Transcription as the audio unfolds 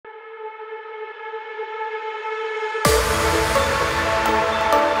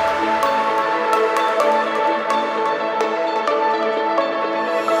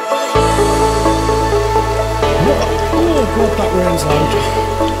God, that rain's loud.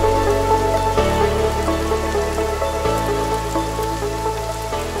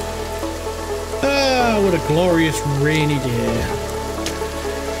 Ah, what a glorious rainy day.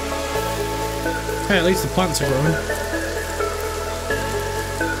 Hey, at least the plants are growing.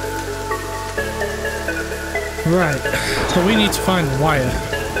 Right, so we need to find wire.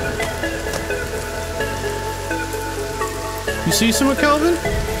 You see someone, Calvin?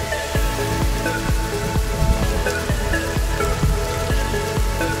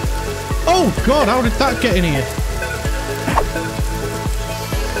 Oh God, how did that get in here?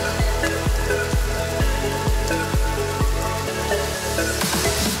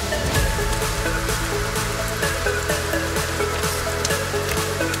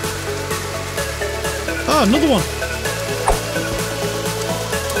 Oh, another one.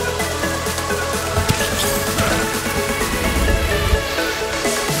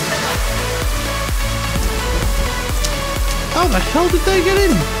 How the hell did they get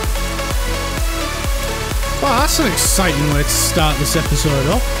in? Wow, that's an exciting way to start this episode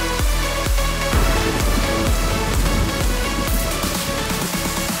off.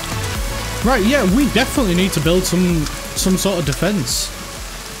 Right, yeah, we definitely need to build some sort of defense.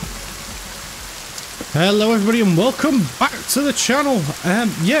 Hello everybody and welcome back to the channel.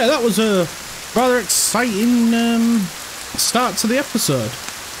 Yeah, that was a rather exciting start to the episode.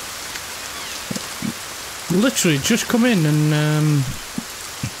 Literally just come in and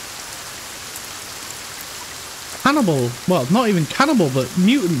cannibal, well, not even cannibal, but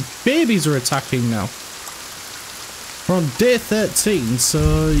mutant babies are attacking now. We're on day 13,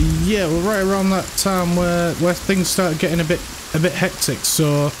 so yeah, we're right around that time where things start getting a bit hectic.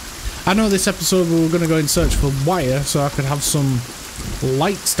 So I know this episode we were going to go in search for wire so I could have some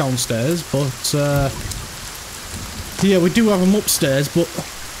lights downstairs, but yeah, we do have them upstairs, but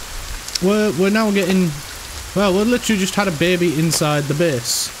we're now getting, well, we literally just had a baby inside the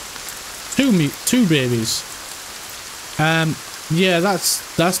base. Two babies. Yeah,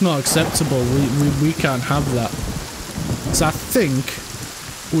 that's not acceptable. We can't have that. So I think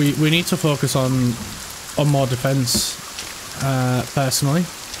we need to focus on more defense, personally.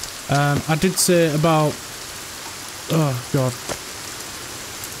 I did say about, oh God,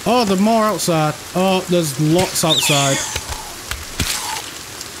 oh, there's more outside. Oh, there's lots outside.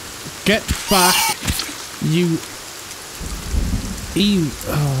 Get back, you evil.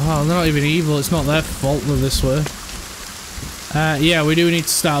 Oh, they're not even evil, it's not their fault they're this way. Yeah, we do need to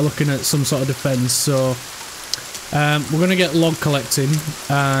start looking at some sort of defense, so we're going to get log collecting,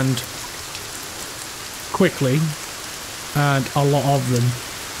 and quickly, and a lot of them.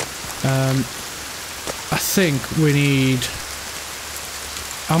 I think we need,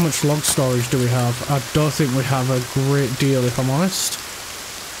 how much log storage do we have? I don't think we have a great deal, if I'm honest.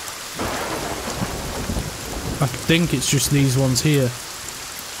 I think it's just these ones here.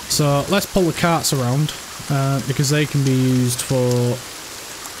 So let's pull the carts around, because they can be used for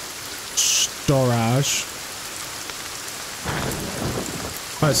storage.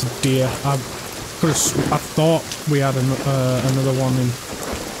 Oh, it's a deer. I thought we had another one in.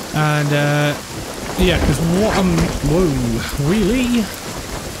 And yeah, because what I'm, whoa, really?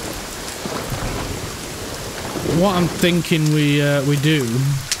 What I'm thinking we do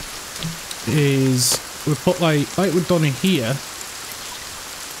is we put like we've done here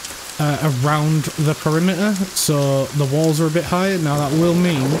around the perimeter, so the walls are a bit higher. Now that will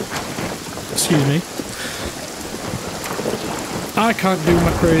mean, excuse me, I can't do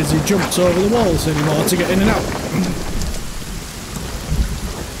my crazy jumps over the walls anymore to get in and out.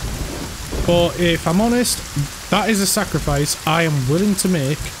 But if I'm honest, that is a sacrifice I am willing to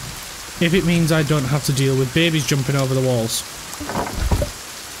make if it means I don't have to deal with babies jumping over the walls.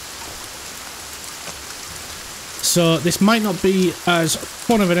 So this might not be as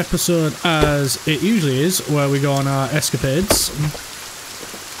fun of an episode as it usually is, where we go on our escapades.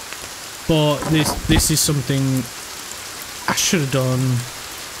 But this is something I should have done.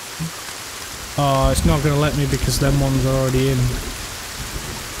 Oh, it's not going to let me because them ones are already in.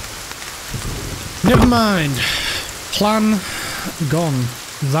 Never mind. Plan gone.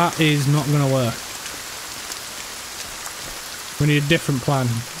 That is not going to work. We need a different plan.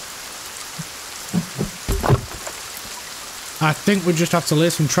 I think we just have to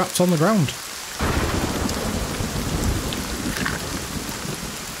lay some traps on the ground.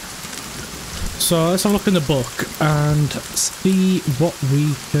 So let's have a look in the book and see what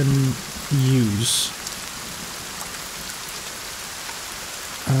we can use.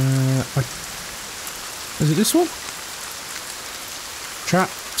 Is it this one?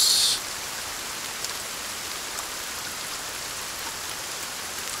 Traps.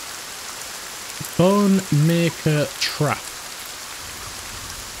 Bone maker trap.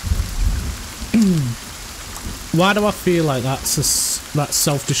 Why do I feel like that's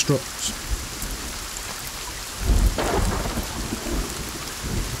self-destruct?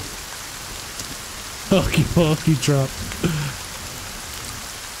 Hokey pokey trap.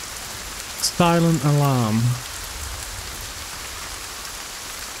 Silent alarm.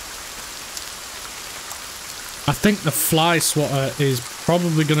 I think the fly swatter is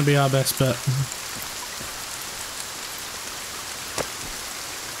probably going to be our best bet.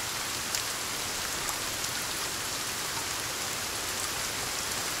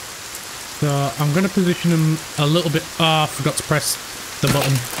 So I'm going to position him a little bit. Ah, I forgot to press the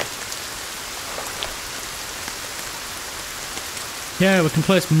button. Yeah, we can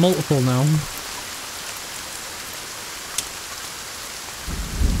place multiple now.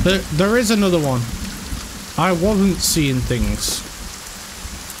 There is another one. I wasn't seeing things.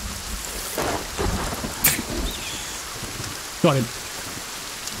 Got him.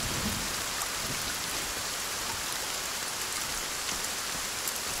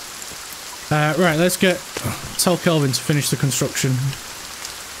 Right, let's tell Kelvin to finish the construction.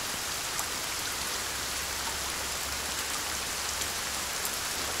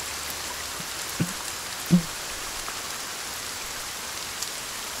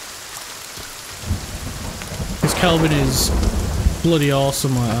 Because Kelvin is bloody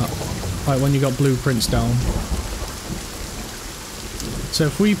awesome like that. Like when you got blueprints down. So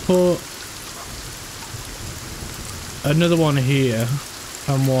if we put another one here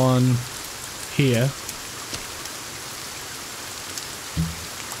and one here.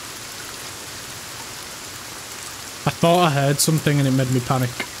 I thought I heard something and it made me panic.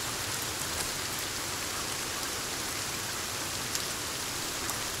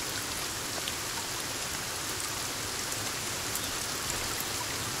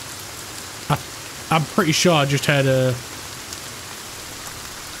 I'm pretty sure I just heard a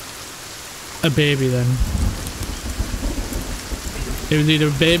baby then. It was either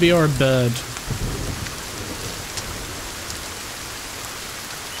a baby or a bird.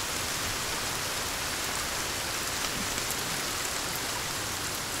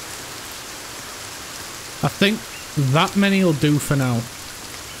 I think that many will do for now.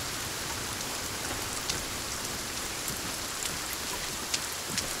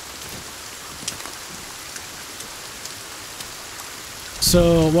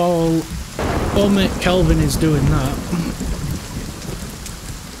 So while old mate Kelvin is doing that,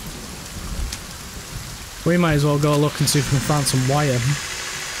 we might as well go look and see if we can find some wire.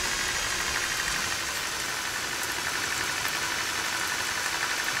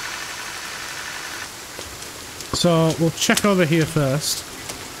 So we'll check over here first.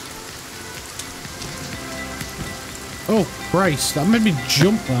 Oh Christ, that made me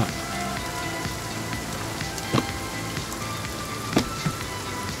jump that.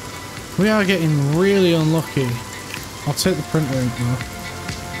 We are getting really unlucky. I'll take the printer ink now.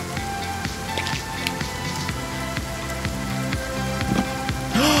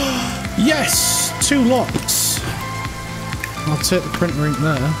 Yes! 2 locks! I'll take the printer ink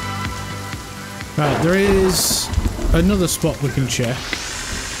there. Right, there is another spot we can check.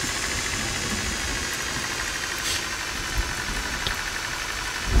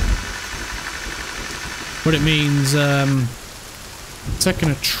 But it means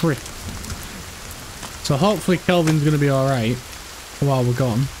taking a trip. So hopefully Kelvin's going to be alright while we're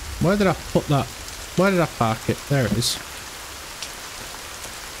gone. Where did I put that? Where did I park it? There it is.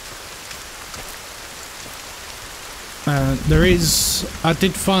 There is, I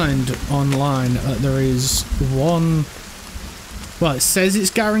did find online that there is one, well it says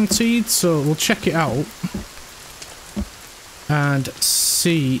it's guaranteed, so we'll check it out and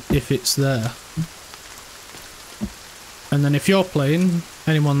see if it's there. And then if you're playing,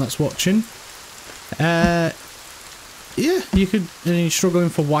 anyone that's watching, yeah, you could, and you're struggling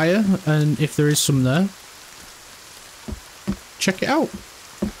for wire, and if there is some there, check it out.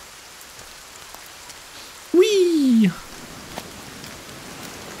 Whee!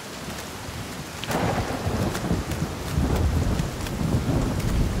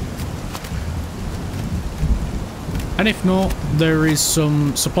 And if not, there is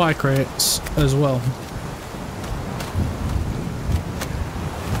some supply crates as well.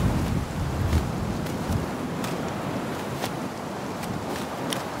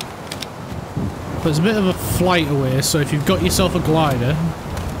 But it's a bit of a flight away, so if you've got yourself a glider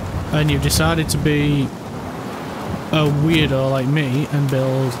and you've decided to be a weirdo like me and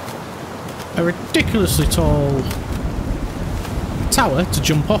build a ridiculously tall tower to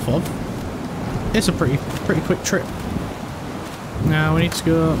jump off of, it's a pretty quick trip. Now we need to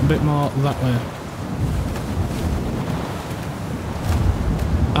go a bit more that way.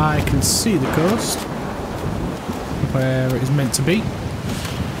 I can see the coast where it is meant to be.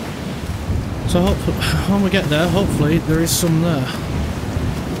 So when we get there, hopefully there is some there.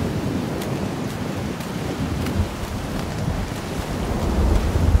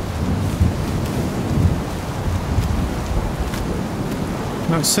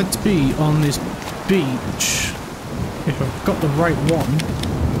 Now it's said to be on this beach, if I've got the right one.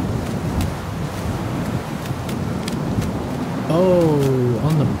 Oh,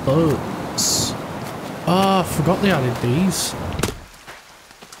 on the boats. Ah, I forgot they added these.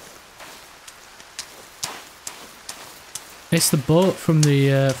 It's the boat from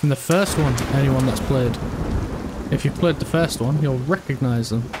the first one. Anyone that's played, if you've played the first one, you'll recognise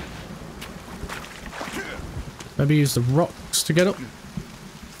them. Maybe use the rocks to get up.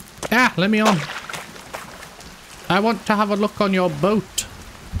 Ah, let me on. I want to have a look on your boat.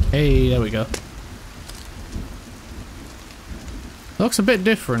 Hey, there we go. Looks a bit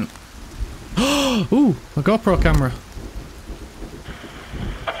different. Ooh, a GoPro camera.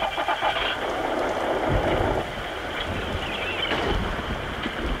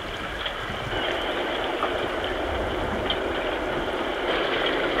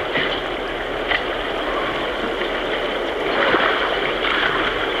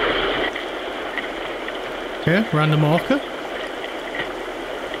 Okay, random orca.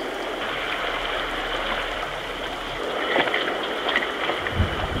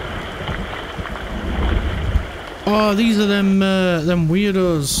 Oh, these are them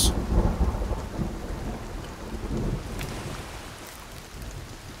weirdos.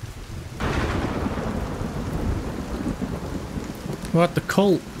 What, the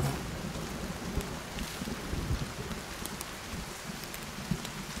cult?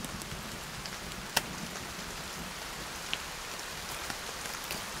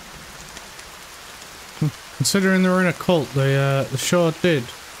 Considering they're in a cult, they sure did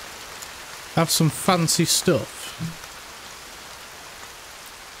have some fancy stuff.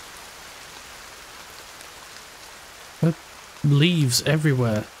 Leaves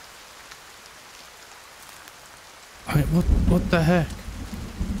everywhere. Wait, what the heck?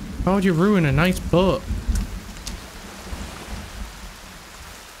 How would you ruin a nice boat?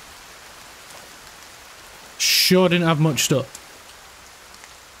 Sure didn't have much stuff.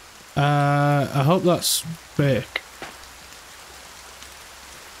 I hope that's fake.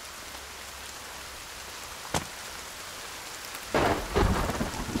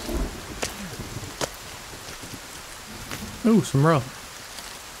 Ooh, some rope.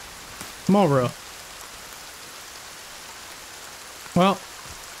 More rope. Well,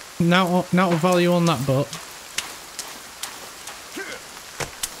 now a value on that boat.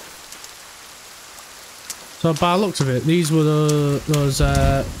 So by the looks of it, these were those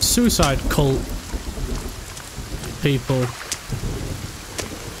suicide cult people.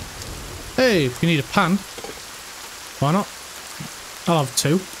 Hey, if you need a pan, why not? I'll have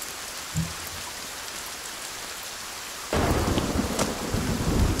two.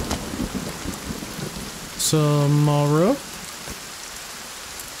 Some more rope.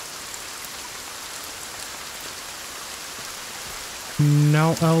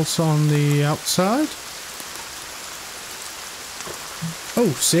 Now else on the outside. Oh,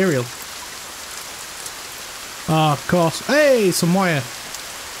 cereal. Ah, of course. Hey, some wire.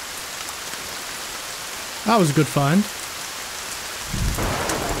 That was a good find.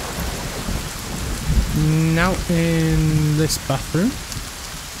 Now in this bathroom.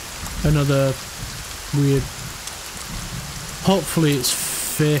 Another weird. Hopefully it's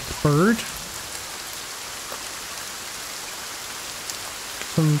fake bird.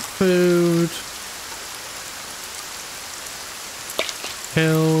 Some food.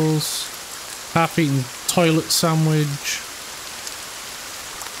 Pills. Half-eaten toilet sandwich.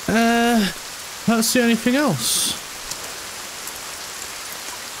 Let's see anything else.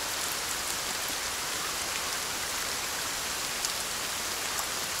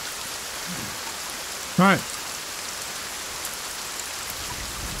 Right.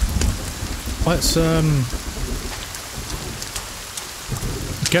 Let's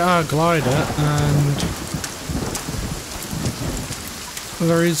get our glider, and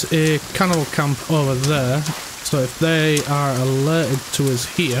there is a cannibal camp over there, so if they are alerted to us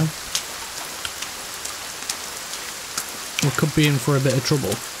here, we could be in for a bit of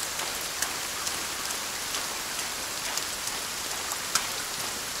trouble.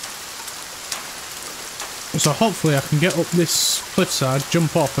 So hopefully I can get up this cliffside,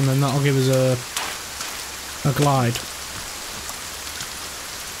 jump off, and then that'll give us a glide.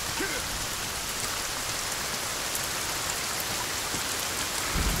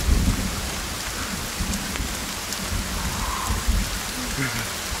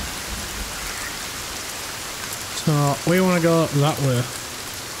 So we want to go that way.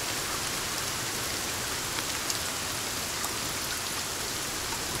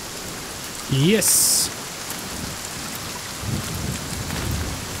 Yes.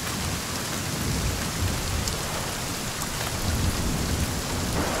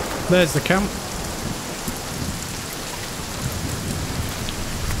 There's the camp.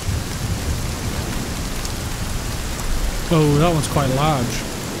 Oh, that one's quite large.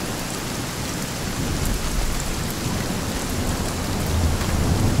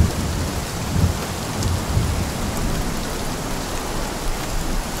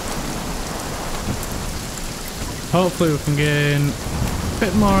 Hopefully we can gain a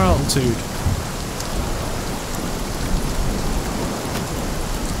bit more altitude.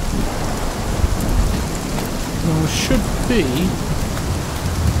 There should be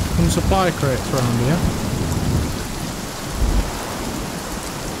some supply crates around here.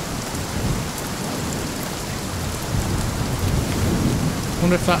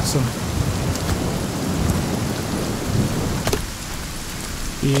 Wonder if that's them.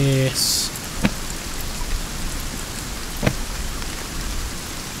 Yes.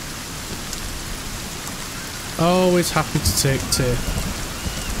 Always happy to take tea.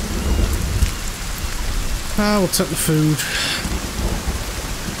 Ah, we'll take the food.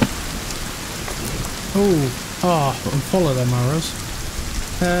 Oh, I'm full of them arrows.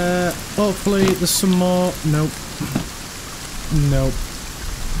 Hopefully there's some more. Nope. Nope.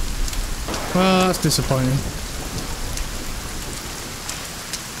 Well, that's disappointing.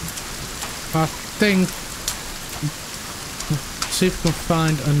 I think... see if we can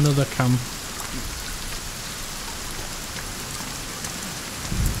find another camp.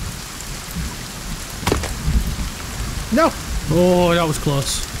 No! Oh, that was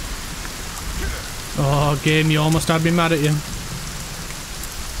close. Oh, game, you almost had me mad at you.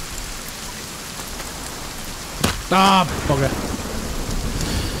 Ah, bugger.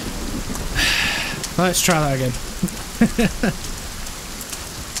 Let's try that again.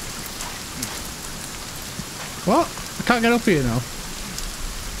 What? I can't get up here now.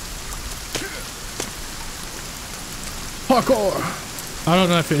 Parkour! I don't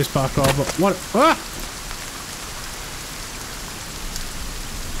know if it is parkour, but what? Ah!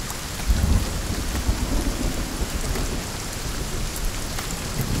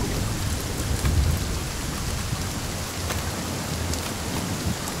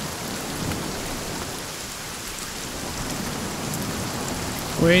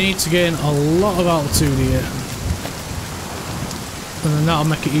 We need to gain a lot of altitude here. And then that'll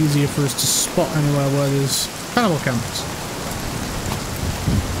make it easier for us to spot anywhere where there's cannibal camps.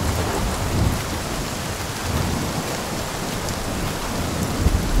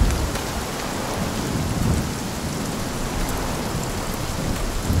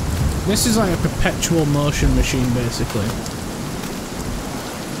 This is like a perpetual motion machine, basically.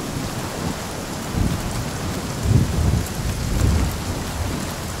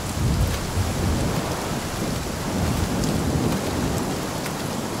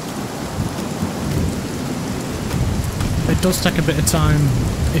 It does take a bit of time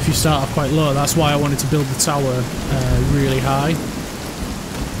if you start off quite low. That's why I wanted to build the tower really high.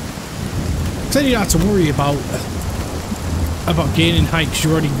 Then you don't have to worry about gaining height because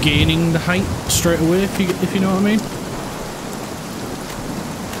you're already gaining the height straight away. If you know what I mean.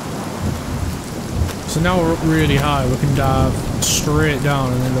 So now we're up really high. We can dive straight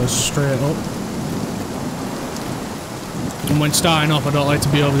down and then go straight up. And when starting off, I don't like to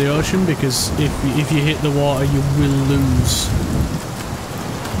be over the ocean because if you hit the water, you will lose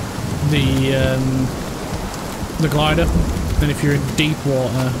the glider. And if you're in deep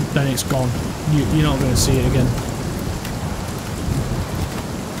water, then it's gone. You're not going to see it again.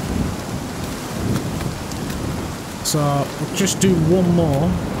 So we'll just do one more.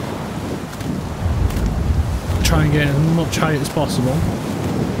 Try and get as much height as possible.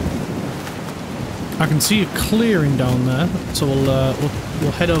 I can see a clearing down there, so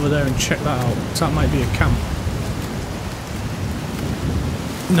we'll head over there and check that out. Because that might be a camp.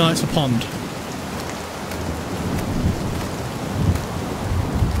 No, it's a pond.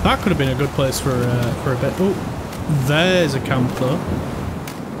 That could have been a good place for a bit. Oh, there's a camp though.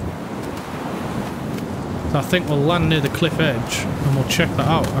 So I think we'll land near the cliff edge and we'll check that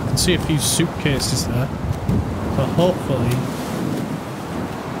out. I can see a few suitcases there, so hopefully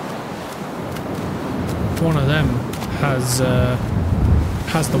one of them has the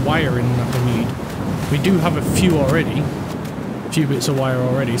wiring that we need. We do have a few already, a few bits of wire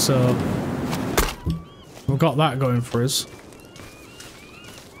already, so we've got that going for us.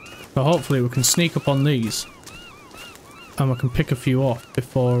 So hopefully we can sneak up on these and we can pick a few off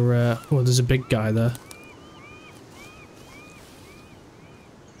before... oh, there's a big guy there.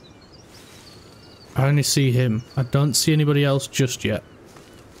 I only see him. I don't see anybody else just yet.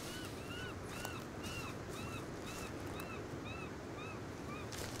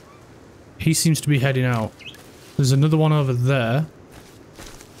 He seems to be heading out. There's another one over there.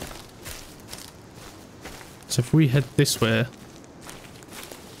 So if we head this way...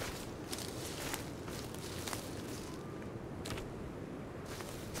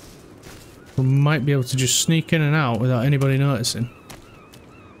 we might be able to just sneak in and out without anybody noticing.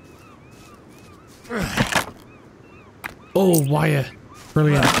 Oh, wire.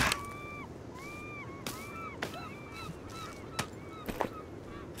 Brilliant.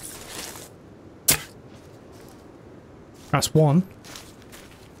 That's one.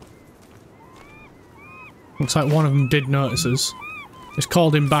 Looks like one of them did notice us. Just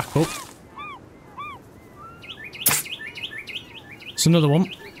called him back up. It's another one.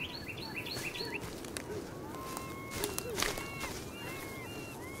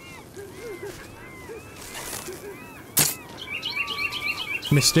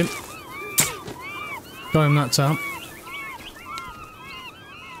 Missed him. Got him that time.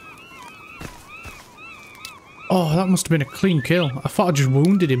 Oh, that must have been a clean kill. I thought I just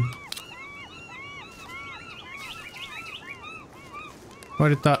wounded him. Where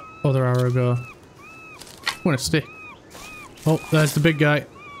did that other arrow go? I want to stick. Oh, there's the big guy.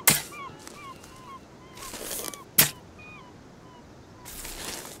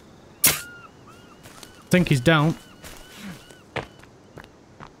 I think he's down.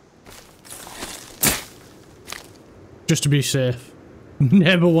 Just to be safe.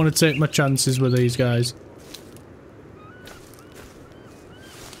 Never want to take my chances with these guys.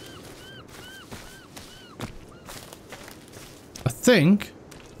 I think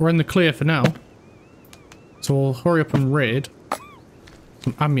we're in the clear for now. So we'll hurry up and raid.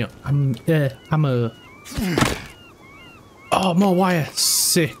 Some ammo. Oh, more wire.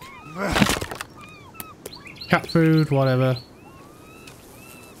 Sick. Cat food, whatever.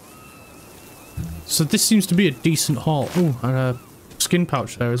 So this seems to be a decent haul. Ooh, and a skin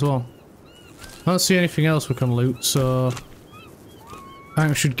pouch there as well. I don't see anything else we can loot, so I think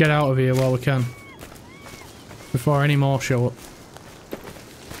we should get out of here while we can. Before any more show up.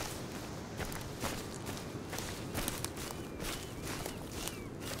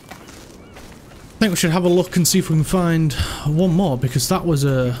 I think we should have a look and see if we can find one more, because that was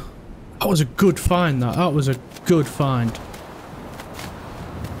a good find. That was a good find.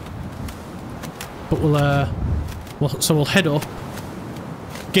 But we'll head up,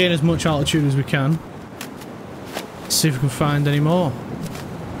 gain as much altitude as we can, see if we can find any more.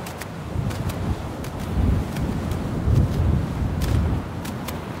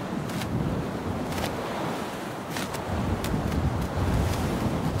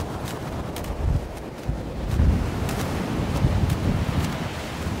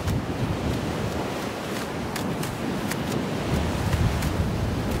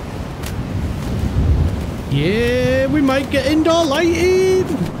 Yeah, we might get indoor lighting!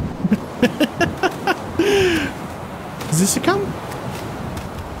 Is this a camp?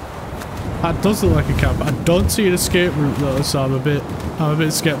 That does look like a camp. I don't see an escape route though, so I'm a bit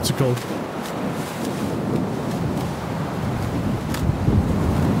skeptical.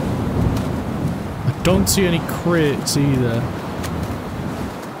 I don't see any crates either.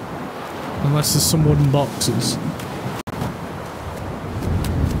 Unless there's some wooden boxes.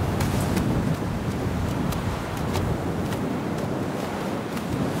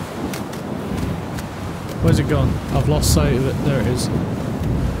 Where's it gone? I've lost sight of it. There it is.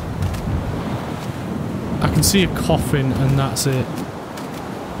 I can see a coffin and that's it.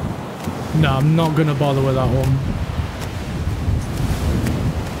 No, I'm not gonna bother with that one.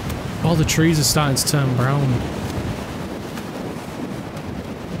 All the trees are starting to turn brown.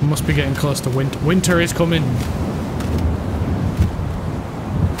 We must be getting close to winter. Winter is coming!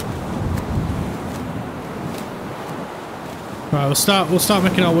 Right, we'll start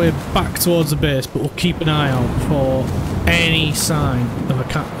making our way back towards the base, but we'll keep an eye out for any sign of a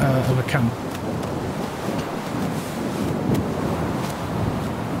camp.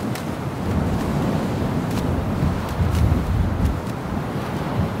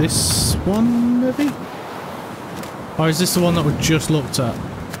 This one, maybe? Or is this the one that we just looked at?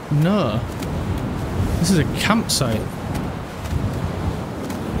 No. This is a campsite.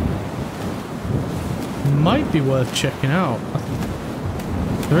 Might be worth checking out.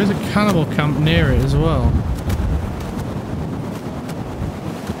 There is a cannibal camp near it as well.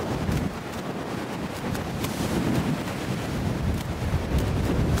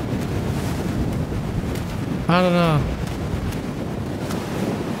 I don't know.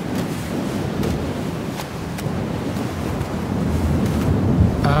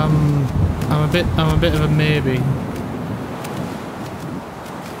 I'm a I'm a bit of a maybe.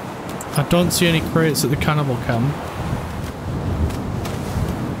 I don't see any crates at the cannibal camp.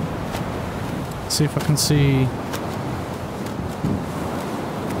 See if I can see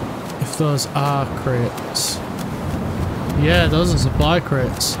if those are crates. Yeah, those are supply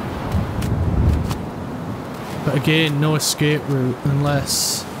crates. But again, no escape route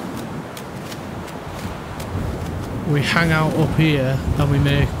unless we hang out up here and we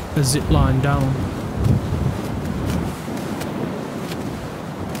make a zip line down.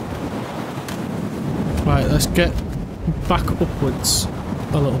 Right, let's get back upwards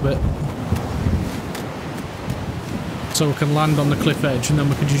a little bit. So we can land on the cliff edge and then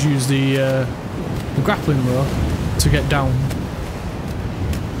we can just use the grappling rope to get down.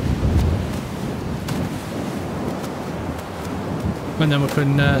 And then we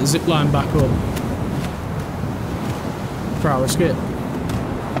can zip line back up for our escape.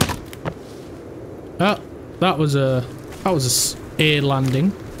 Oh, that was a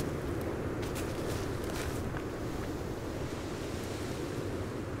landing.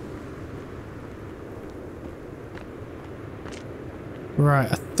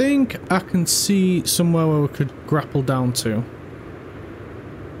 Right, I think I can see somewhere where we could grapple down to.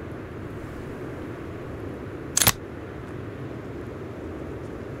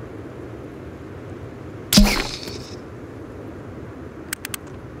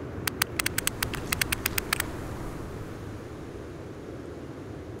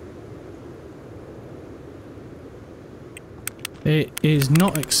 It is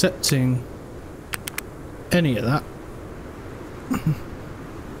not accepting any of that.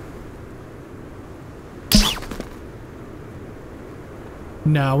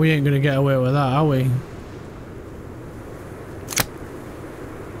 Nah, we ain't gonna get away with that, are we?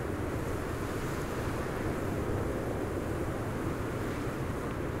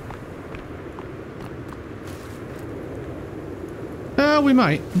 We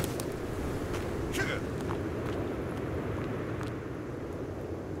might.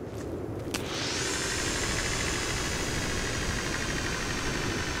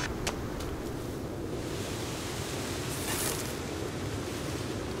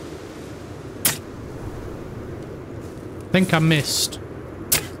 Think I missed.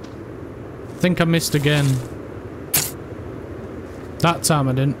 Think I missed again. That time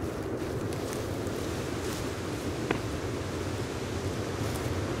I didn't.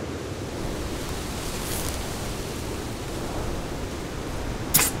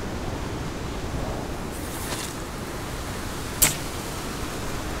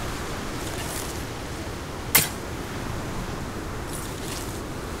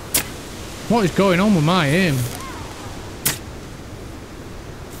 What is going on with my aim?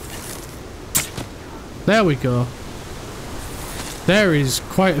 There we go. There is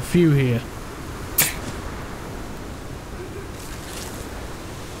quite a few here.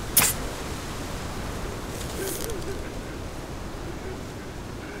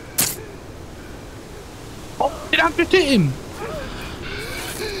 Oh, did I just hit him?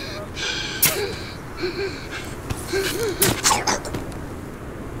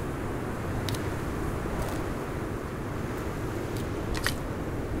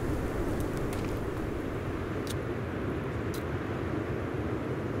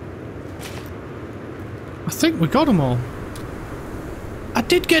 I think we got them all. I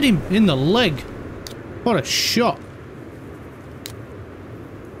did get him in the leg. What a shot.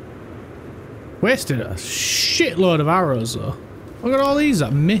 Wasted a shitload of arrows though. Look at all these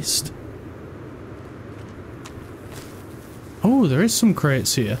that missed. Oh, there is some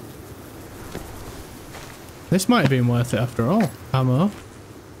crates here. This might have been worth it after all. Ammo.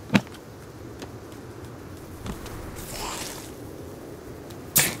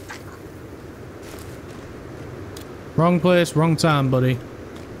 Wrong place, wrong time, buddy.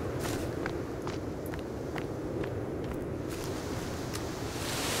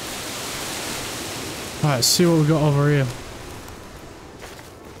 Alright, let's see what we got over here.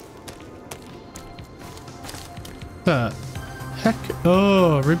 The heck?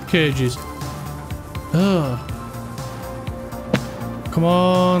 Oh, rib cages. Oh. Come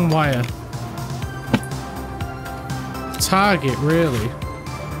on, wire. Target, really.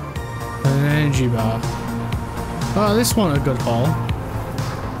 And an energy bar. Oh, this one a good haul.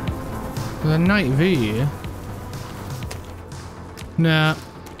 There's a night V here. Nah.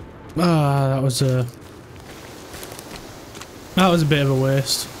 Ah, that was a bit of a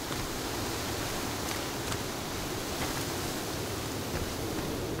waste.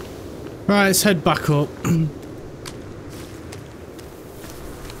 Right, let's head back up.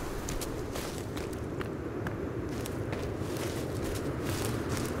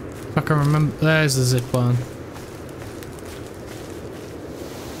 Back can remember. There's the zip line.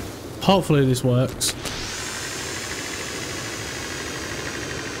 Hopefully this works.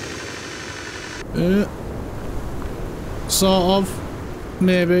 Sort of.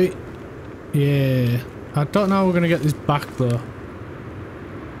 Maybe. Yeah. I don't know how we're going to get this back though.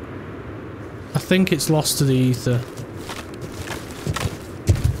 I think it's lost to the ether.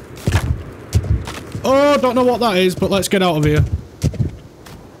 Oh, don't know what that is, but let's get out of here.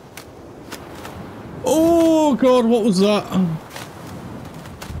 Oh god, what was that?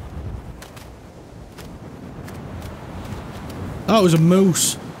 That was a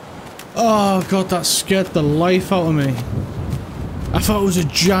moose. Oh god, that scared the life out of me. I thought it was a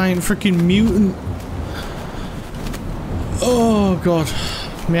giant freaking mutant. Oh god,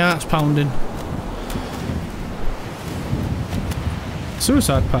 my heart's pounding.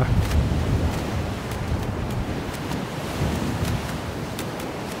 Suicide pack.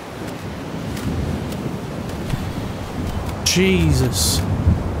 Jesus.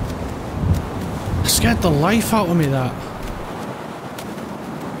 It scared the life out of me, that.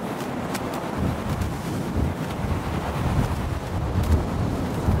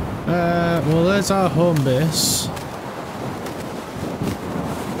 Well, there's our home base.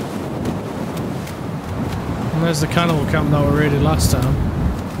 And there's the cannibal camp that we raided last time.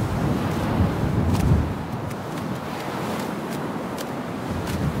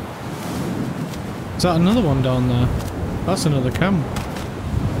 Is that another one down there? That's another camp.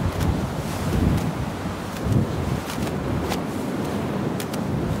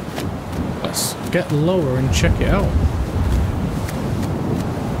 Let's get lower and check it out.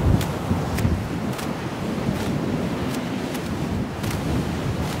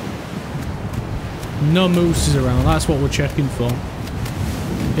 No mooses around, that's what we're checking for.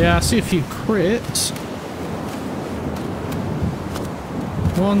 Yeah, I see a few crits.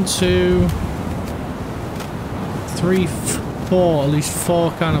 1, 2, 3, 4, at least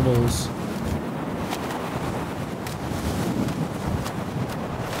 4 cannibals.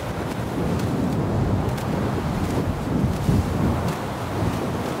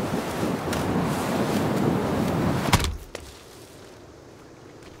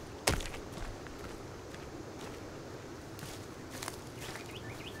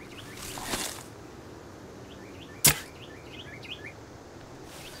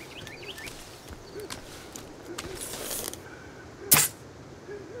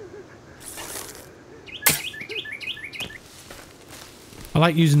 I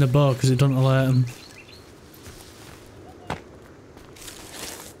like using the bow because it doesn't alert them.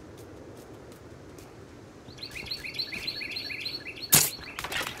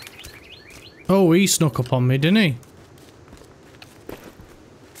 Oh, he snuck up on me, didn't he?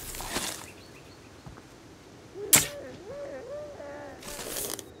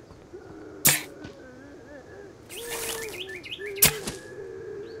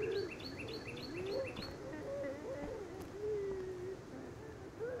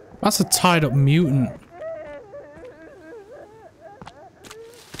 That's a tied up mutant.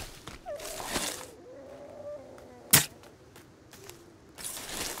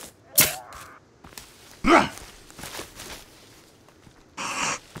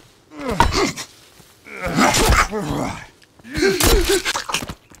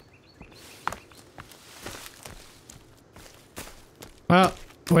 Well,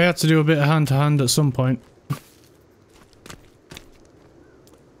 we had to do a bit of hand-to-hand at some point.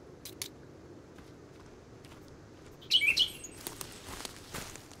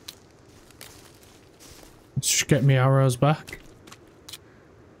 Let's just get me arrows back.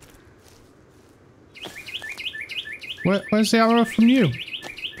 Where's the arrow from you?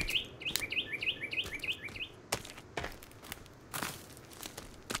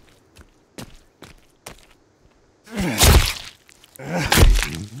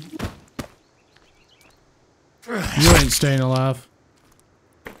 You ain't staying alive.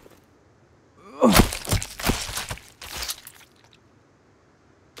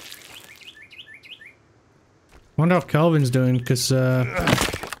 Wonder how Calvin's doing, because yeah,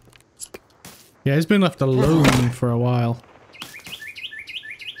 he's been left alone for a while.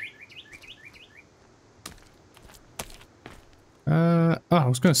 Oh, I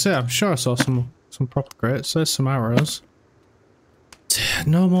was gonna say, I'm sure I saw some proper crates. There's some arrows.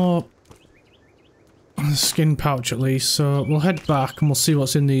 No more skin pouch at least, so we'll head back and we'll see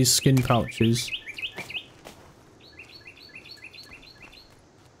what's in these skin pouches.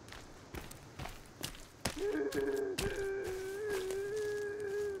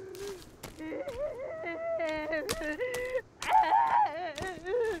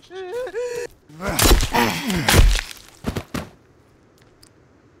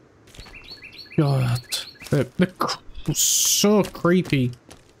 God. They're so creepy.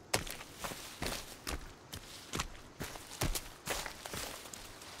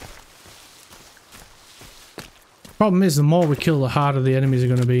 Problem is, the more we kill, the harder the enemies are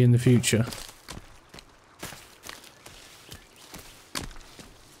going to be in the future.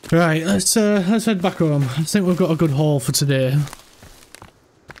 Right, let's head back home. I think we've got a good haul for today.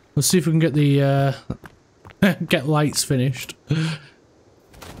 Let's see if we can get the get lights finished.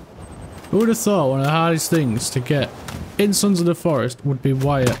 Who would have thought one of the hardest things to get in Sons of the Forest would be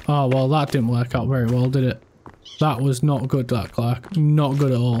wire? Oh well, that didn't work out very well, did it? That was not good, that Clark. Not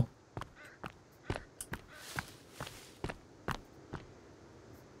good at all.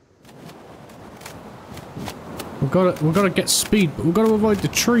 We've got to get speed, but we've got to avoid the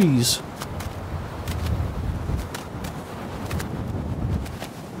trees.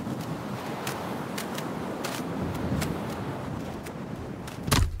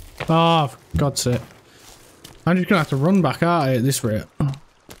 Oh, for God's sake. I'm just gonna have to run back out at this rate.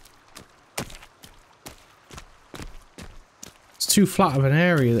 It's too flat of an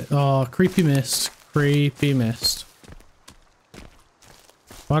area. Oh, creepy mist. Creepy mist.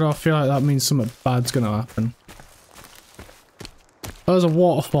 Why do I feel like that means something bad's gonna happen? There's a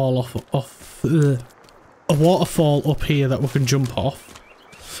waterfall a waterfall up here that we can jump off.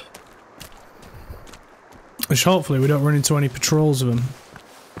 Which hopefully we don't run into any patrols of them.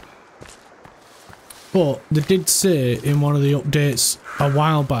 But they did say in one of the updates a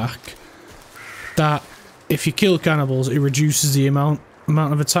while back that if you kill cannibals, it reduces the amount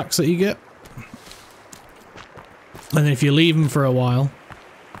of attacks that you get. And then if you leave them for a while,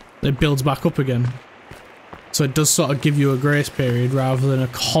 it builds back up again. So it does sort of give you a grace period rather than a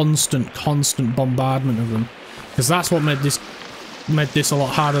constant bombardment of them. Because that's what made this a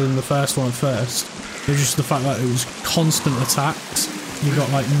lot harder than the first one at first. It was just the fact that it was constant attacks. You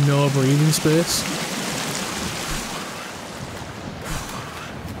got like no breathing space.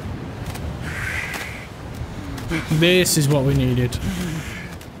 This is what we needed.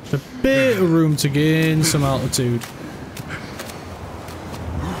 A bit of room to gain some altitude.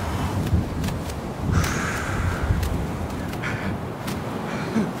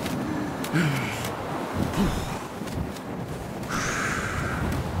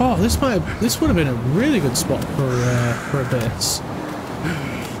 Oh, this would have been a really good spot for a base.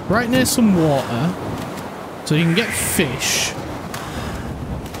 Right near some water, so you can get fish.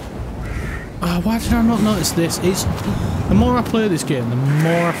 Why did I not notice this? The more I play this game, the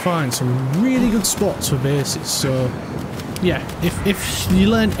more I find some really good spots for bases. So, yeah, if you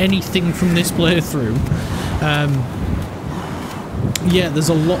learn anything from this playthrough, yeah, there's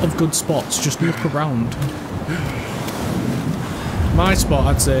a lot of good spots. Just look around. My spot,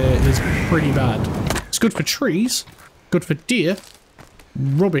 I'd say, is pretty bad. It's good for trees, good for deer,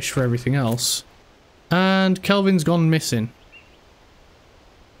 rubbish for everything else. And Kelvin's gone missing.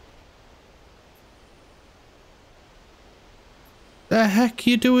 The heck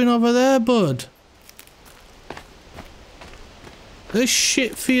you doing over there, bud? There's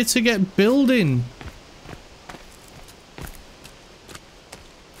shit for you to get building.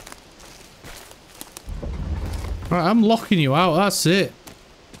 Right, I'm locking you out, that's it.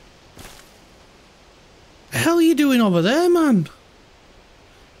 The hell are you doing over there, man?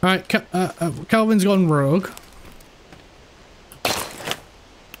 Alright, Calvin's gone rogue.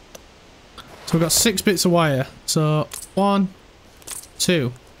 So we've got 6 bits of wire. So, 1,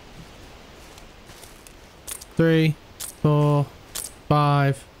 2, 3, 4,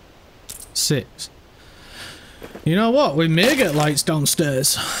 5, 6. You know what? We may get lights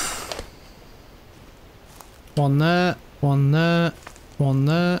downstairs. 1 there, 1 there, 1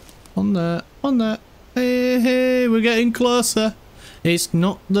 there, 1 there, 1 there. Hey, hey, we're getting closer. It's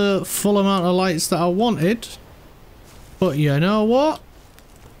not the full amount of lights that I wanted. But you know what?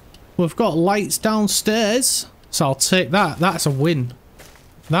 We've got lights downstairs. So I'll take that. That's a win.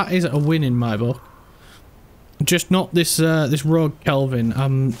 That is a win in my book. Just not this this rogue Kelvin.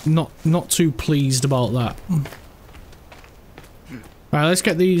 I'm not too pleased about that. Right, let's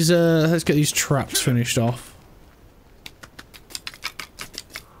get these traps finished off.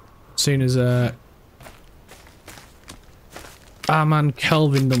 Seeing as our man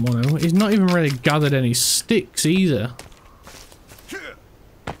Kelvin don't want to. He's not even really gathered any sticks either.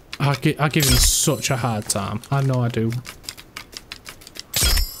 I give him such a hard time. I know I do.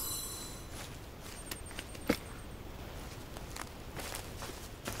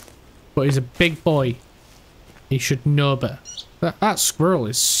 But he's a big boy. He should know better. That squirrel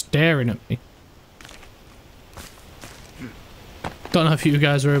is staring at me. Don't know if you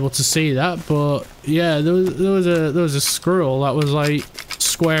guys were able to see that, but yeah, there was a squirrel that was like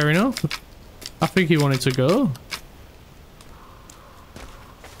squaring up. I think he wanted to go.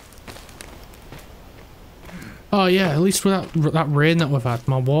 Oh yeah, at least with that rain that we've had,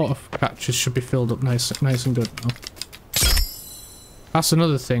 my water catches should be filled up nice and good now. That's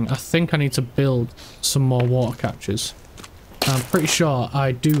another thing. I think I need to build some more water catches. I'm pretty sure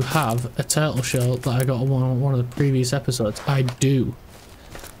I do have a turtle shell that I got on one of the previous episodes. I do.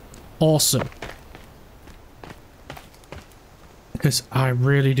 Awesome. Because I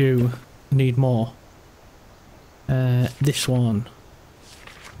really do need more. This one.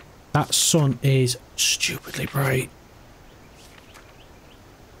 That sun is stupidly bright.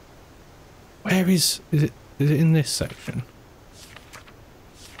 Where is it in this section?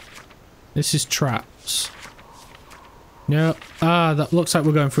 This is traps. No. Ah, that looks like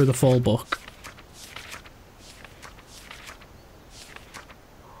we're going through the fall book.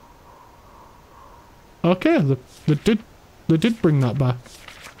 Okay, they did bring that back.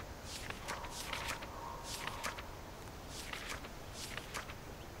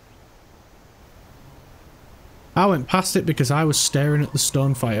 I went past it because I was staring at the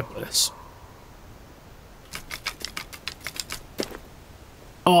stone fireplace.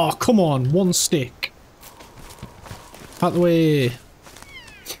 Oh, come on, one stick. Out the way.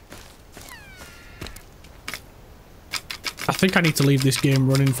 I think I need to leave this game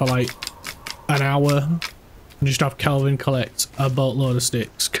running for like an hour and just have Calvin collect a boatload of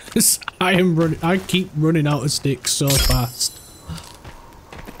sticks because I keep running out of sticks so fast.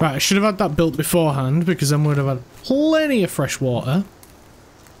 Right, I should have had that built beforehand because then we'd have had plenty of fresh water.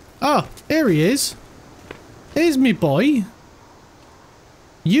 Oh, here he is. Here's me boy.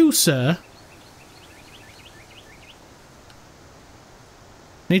 You, sir.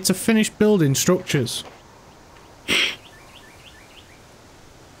 Need to finish building structures.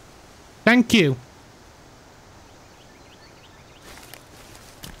 Thank you.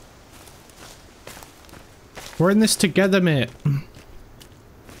 We're in this together, mate.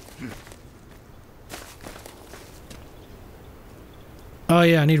 Oh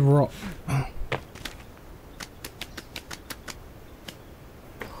yeah, I need rock.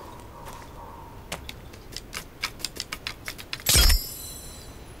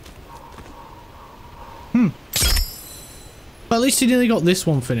 But at least he nearly got this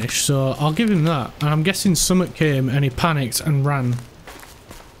one finished, so I'll give him that. And I'm guessing Summit came and he panicked and ran.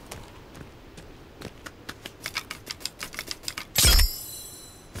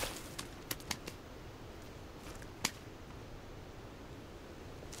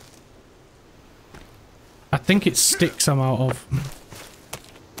 I think it's sticks I'm out of.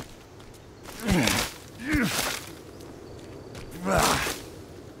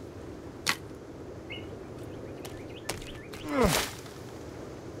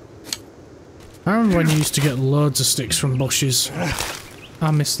 I remember when you used to get loads of sticks from bushes.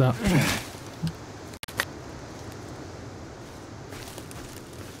 I miss that.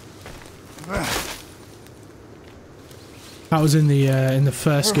 That was in the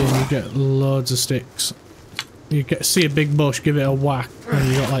first game. You get loads of sticks. You see a big bush, give it a whack, and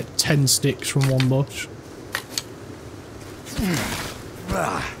you got like 10 sticks from one bush.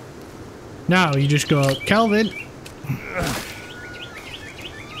 Now you just go, Calvin.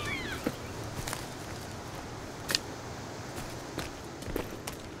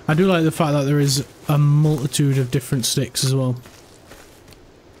 I do like the fact that there is a multitude of different sticks as well.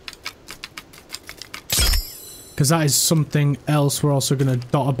 Because that is something else we're also going to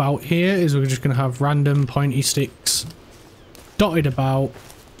dot about here, is we're just going to have random pointy sticks dotted about.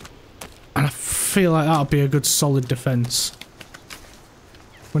 And I feel like that'll be a good solid defense.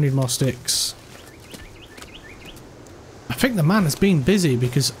 We need more sticks. I think the man has been busy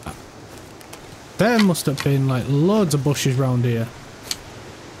because there must have been like loads of bushes around here.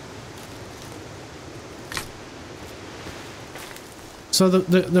 So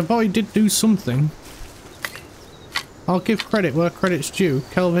the boy did do something. I'll give credit where credit's due.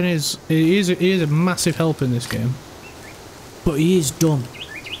 Kelvin is a massive help in this game. But he is dumb.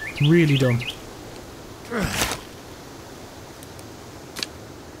 Really dumb.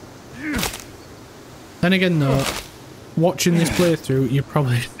 Then again though, watching this playthrough, you're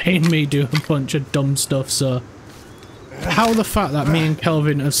probably paying me do a bunch of dumb stuff, so how the fact that me and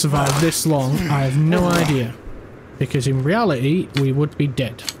Kelvin have survived this long, I have no idea. Because in reality, we would be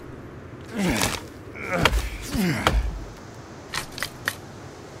dead.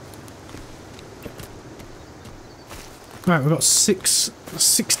 Right, we've got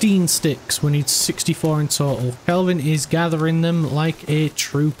 16 sticks. We need 64 in total. Kelvin is gathering them like a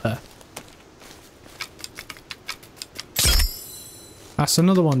trooper. That's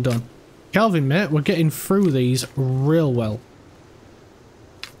another one done. Kelvin, mate, we're getting through these real well.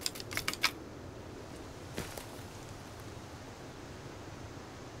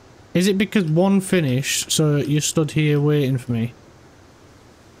 Is it because one finished, so you stood here waiting for me?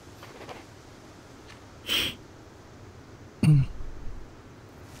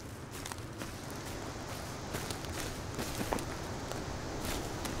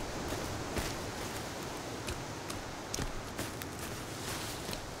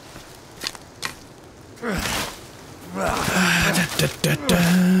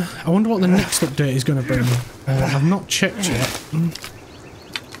 I wonder what the next update is going to bring. I've not checked yet.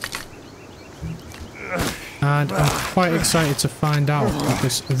 And I'm quite excited to find out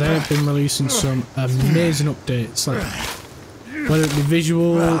because they've been releasing some amazing updates, like whether it be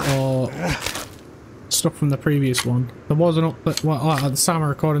visual or stuff from the previous one. There was an update, well, at the time of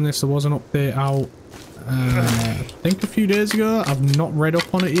recording this, there was an update out I think a few days ago. I've not read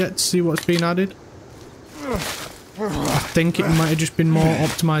up on it yet to see what's been added. I think it might have just been more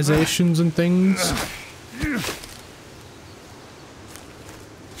optimizations and things.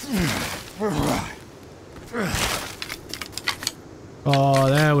 Oh,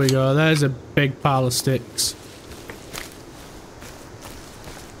 there we go. There's a big pile of sticks.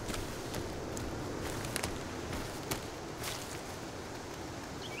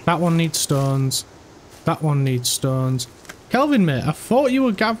 That one needs stones. That one needs stones. Kelvin, mate, I thought you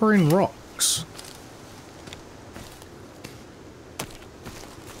were gathering rocks.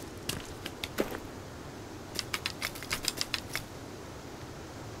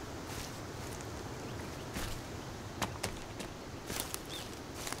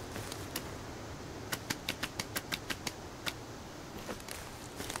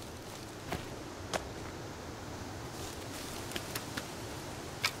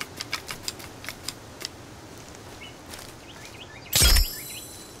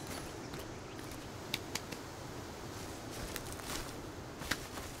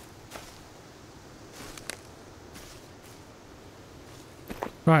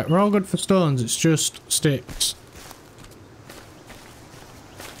 Right, we're all good for stones, it's just sticks.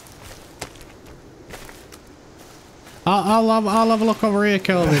 I'll have a look over here,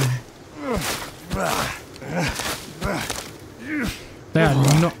 Kelvin. They are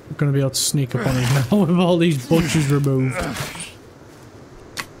not going to be able to sneak up on us now with all these bushes removed.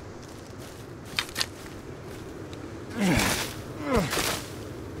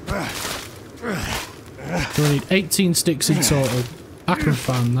 We need 18 sticks in total. I can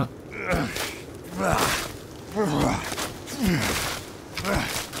find that.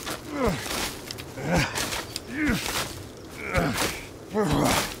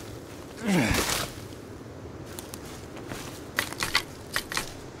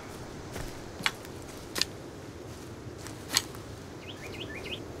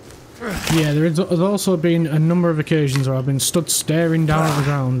 Yeah, there's also been a number of occasions where I've been stood staring down at the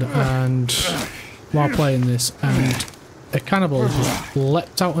ground and while playing this, and a cannibal just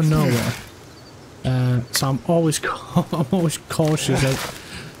leapt out of nowhere. So I'm always cautious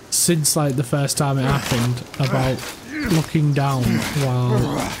since like the first time it happened about looking down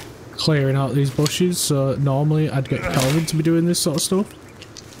while clearing out these bushes. So normally I'd get Kelvin to be doing this sort of stuff.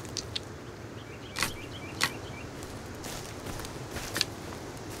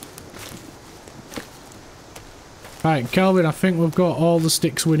 Right, Kelvin, I think we've got all the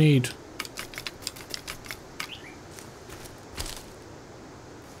sticks we need.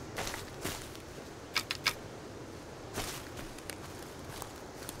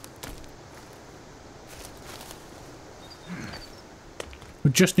 We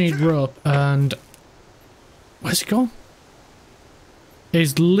just need rope, and where's it gone?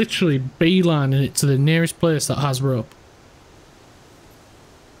 He's literally beelining it to the nearest place that has rope.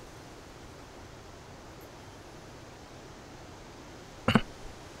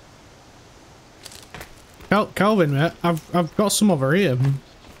 Calvin, mate, I've got some over here.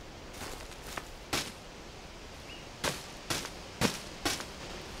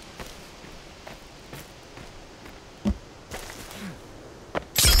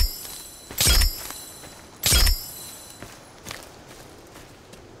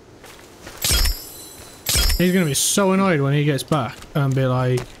 He's gonna be so annoyed when he gets back and be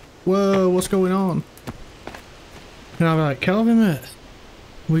like, "Whoa, what's going on?" And I'll be like, "Calvin,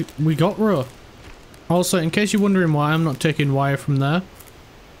 mate, we got rope." Also, in case you're wondering why I'm not taking wire from there,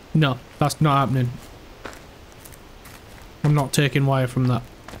 no, that's not happening. I'm not taking wire from that.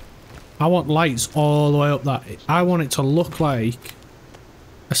 I want lights all the way up that. I want it to look like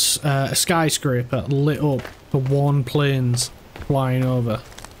a skyscraper lit up for one planes flying over.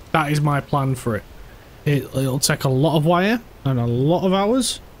 That is my plan for it. It'll take a lot of wire and a lot of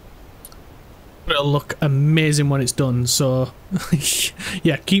hours, but it'll look amazing when it's done. So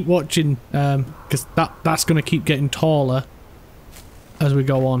yeah, keep watching, because that's going to keep getting taller as we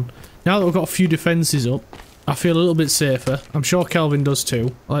go on. Now that we've got a few defences up, I feel a little bit safer. I'm sure Kelvin does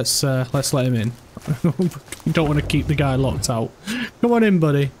too. Let's let him in. You don't want to keep the guy locked out. Come on in,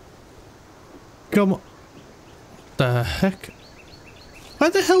 buddy. Come on. The heck? Where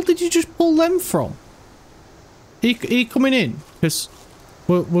the hell did you just pull them from? Are you coming in? Because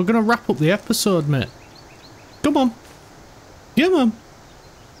we're going to wrap up the episode, mate. Come on. Come on.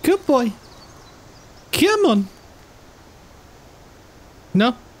 Good boy. Come on.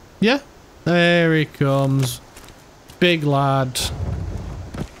 No? Yeah? There he comes. Big lad.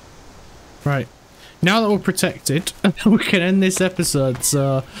 Right. Now that we're protected, we can end this episode.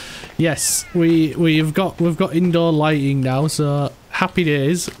 So, yes, we've got indoor lighting now. So, happy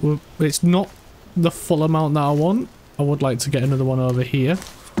days. It's not the full amount that I want. I would like to get another one over here.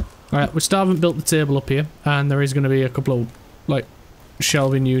 Alright, we still haven't built the table up here, and there is going to be a couple of, like,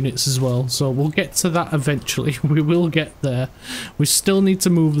 shelving units as well, so we'll get to that eventually. We will get there. We still need to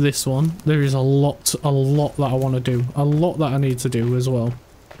move this one. There is a lot that I want to do. A lot that I need to do as well.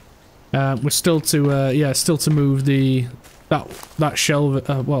 We're still to, still to move that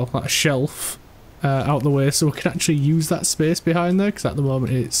shelf out the way, so we can actually use that space behind there, because at the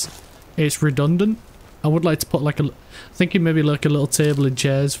moment it's redundant. I would like to put like thinking maybe like a little table and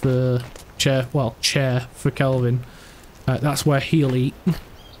chairs for chair for Kelvin. That's where he'll eat.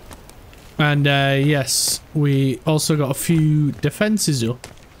 And yes, we also got a few defences up.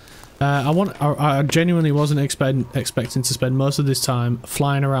 I genuinely wasn't expecting to spend most of this time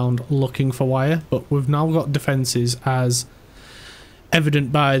flying around looking for wire, but we've now got defences, as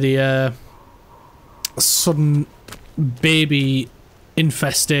evident by the sudden baby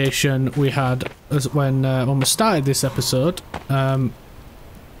infestation we had when we started this episode.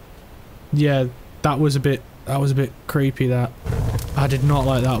 Yeah, that was a bit creepy. That I did not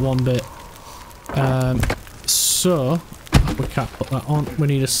like that one bit. So we can't put that on. We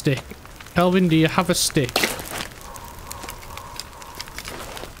need a stick. Kelvin, do you have a stick?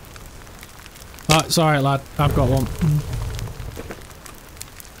 Oh, it's alright, lad. I've got one.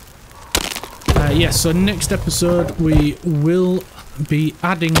 Yes, so next episode we will be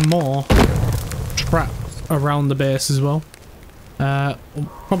adding more traps around the base as well. We'll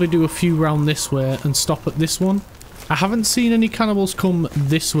probably do a few round this way and stop at this one. I haven't seen any cannibals come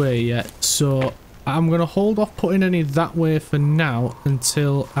this way yet, so I'm going to hold off putting any that way for now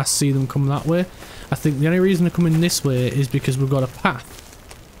until I see them come that way. I think the only reason they're coming this way is because we've got a path.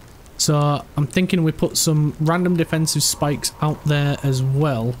 So I'm thinking we put some random defensive spikes out there as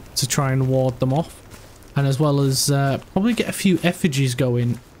well to try and ward them off. And as well as probably get a few effigies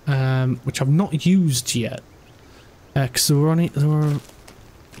going, which I've not used yet. Because they were on it, when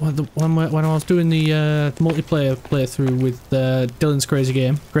I was doing the multiplayer playthrough with Dylan's Crazy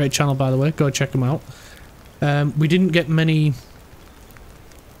Game, great channel by the way, go check them out. We didn't get many.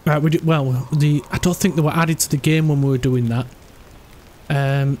 I don't think they were added to the game when we were doing that.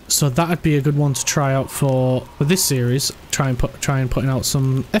 So that'd be a good one to try out for this series. Try and putting out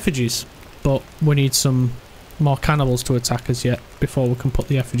some effigies, but we need some more cannibals to attack us yet before we can put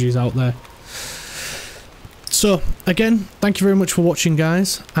the effigies out there. So again, thank you very much for watching,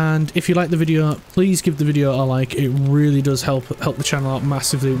 guys, and if you like the video, please give the video a like. It really does help the channel out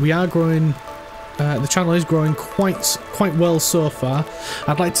massively. We are growing. The channel is growing quite well so far.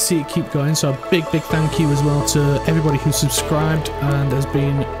 I'd like to see it keep going, so a big thank you as well to everybody who subscribed and has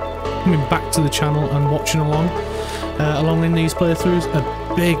been coming back to the channel and watching along in these playthroughs. A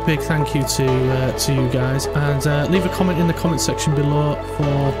big thank you to you guys, and leave a comment in the comment section below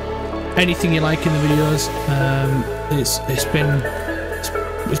for anything you like in the videos.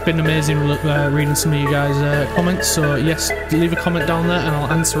 It's been amazing reading some of you guys' comments, so yes, leave a comment down there and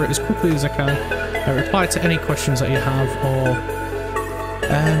I'll answer it as quickly as I can. Reply to any questions that you have, or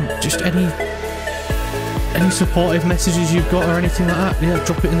just any supportive messages you've got or anything like that. Yeah,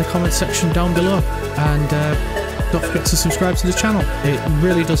 drop it in the comment section down below, and don't forget to subscribe to the channel. It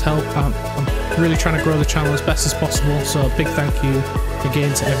really does help. I'm really trying to grow the channel as best as possible, so a big thank you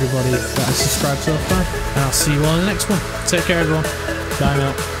again to everybody that has subscribed so far, and I'll see you all in the next one. Take care, everyone. Bye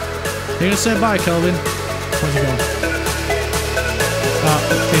now. You're gonna say bye, Kelvin? Where's he going? Oh,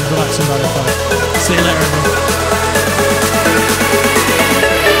 he's relaxing by the fire. See you later, everyone.